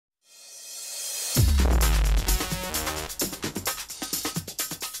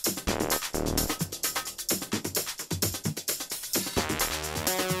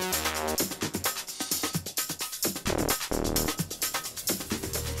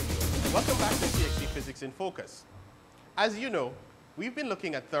back to CXC Physics in Focus. As you know, we've been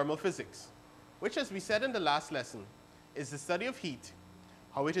looking at thermal physics, which, as we said in the last lesson, is the study of heat,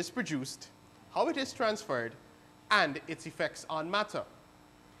 how it is produced, how it is transferred, and its effects on matter.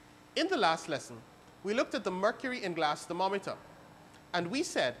 In the last lesson, we looked at the mercury in glass thermometer, and we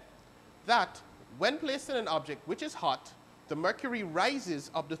said that when placed in an object which is hot, the mercury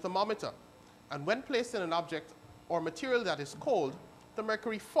rises up the thermometer, and when placed in an object or material that is cold, the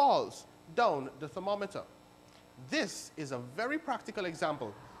mercury falls down the thermometer. This is a very practical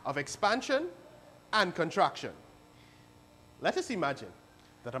example of expansion and contraction. Let us imagine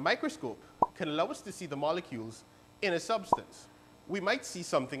that a microscope can allow us to see the molecules in a substance. We might see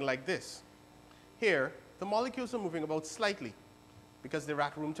something like this. Here, the molecules are moving about slightly because they're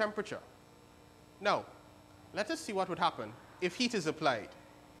at room temperature. Now, let us see what would happen if heat is applied.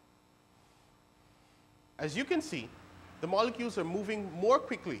 As you can see, the molecules are moving more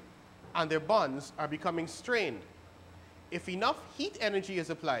quickly and their bonds are becoming strained. If enough heat energy is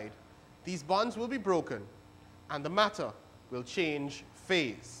applied, these bonds will be broken and the matter will change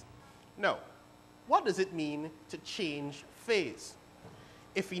phase. Now, what does it mean to change phase?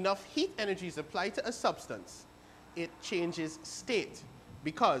 If enough heat energy is applied to a substance, it changes state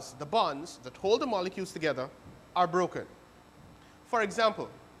because the bonds that hold the molecules together are broken. For example,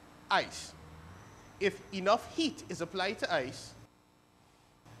 ice. If enough heat is applied to ice,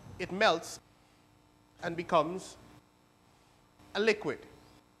 it melts and becomes a liquid.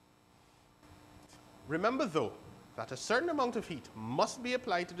 Remember, though, that a certain amount of heat must be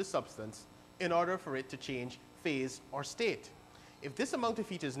applied to the substance in order for it to change phase or state. If this amount of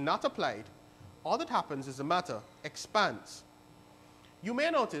heat is not applied, all that happens is the matter expands. You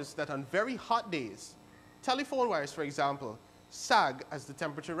may notice that on very hot days, telephone wires, for example, sag as the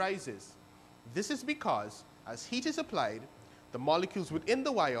temperature rises. This is because, as heat is applied, the molecules within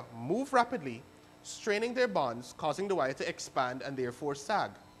the wire move rapidly, straining their bonds, causing the wire to expand and therefore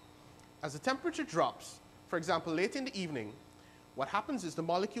sag. As the temperature drops, for example, late in the evening, what happens is the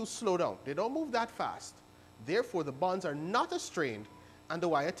molecules slow down. They don't move that fast. Therefore, the bonds are not as strained and the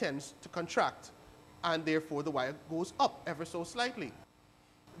wire tends to contract, and therefore the wire goes up ever so slightly.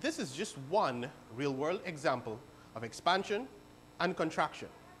 This is just one real-world example of expansion and contraction.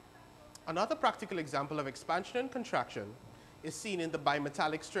 Another practical example of expansion and contraction is seen in the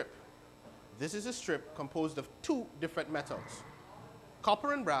bimetallic strip. This is a strip composed of two different metals,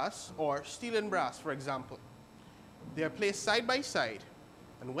 copper and brass, or steel and brass, for example. They are placed side by side,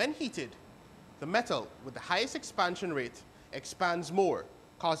 and when heated, the metal with the highest expansion rate expands more,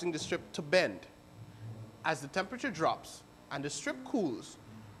 causing the strip to bend. As the temperature drops and the strip cools,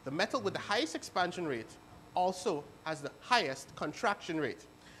 the metal with the highest expansion rate also has the highest contraction rate,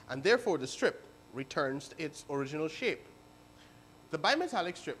 and therefore the strip returns to its original shape. The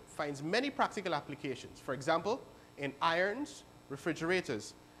bimetallic strip finds many practical applications, for example, in irons,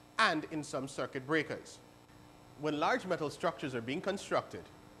 refrigerators, and in some circuit breakers. When large metal structures are being constructed,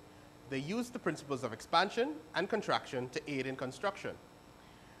 they use the principles of expansion and contraction to aid in construction.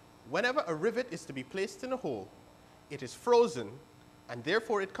 Whenever a rivet is to be placed in a hole, it is frozen and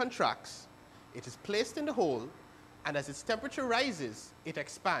therefore it contracts. It is placed in the hole, and as its temperature rises, it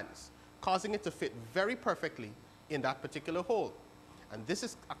expands, causing it to fit very perfectly in that particular hole. And this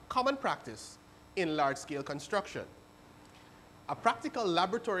is a common practice in large-scale construction. A practical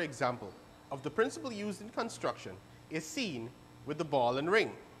laboratory example of the principle used in construction is seen with the ball and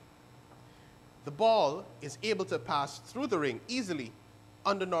ring. The ball is able to pass through the ring easily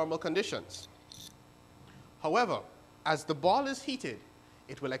under normal conditions. However, as the ball is heated,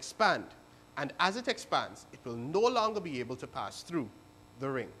 it will expand, and as it expands, it will no longer be able to pass through the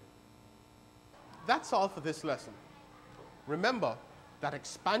ring. That's all for this lesson. Remember that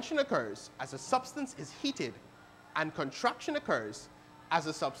expansion occurs as a substance is heated and contraction occurs as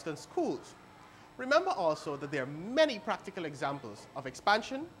a substance cools. Remember also that there are many practical examples of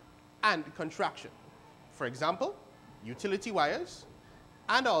expansion and contraction. For example, utility wires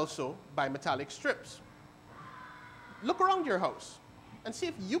and also bimetallic strips. Look around your house and see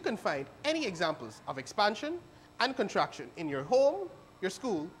if you can find any examples of expansion and contraction in your home, your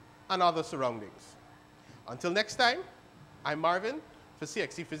school, and other surroundings. Until next time, I'm Marvin for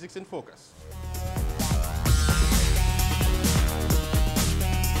CXC Physics in Focus.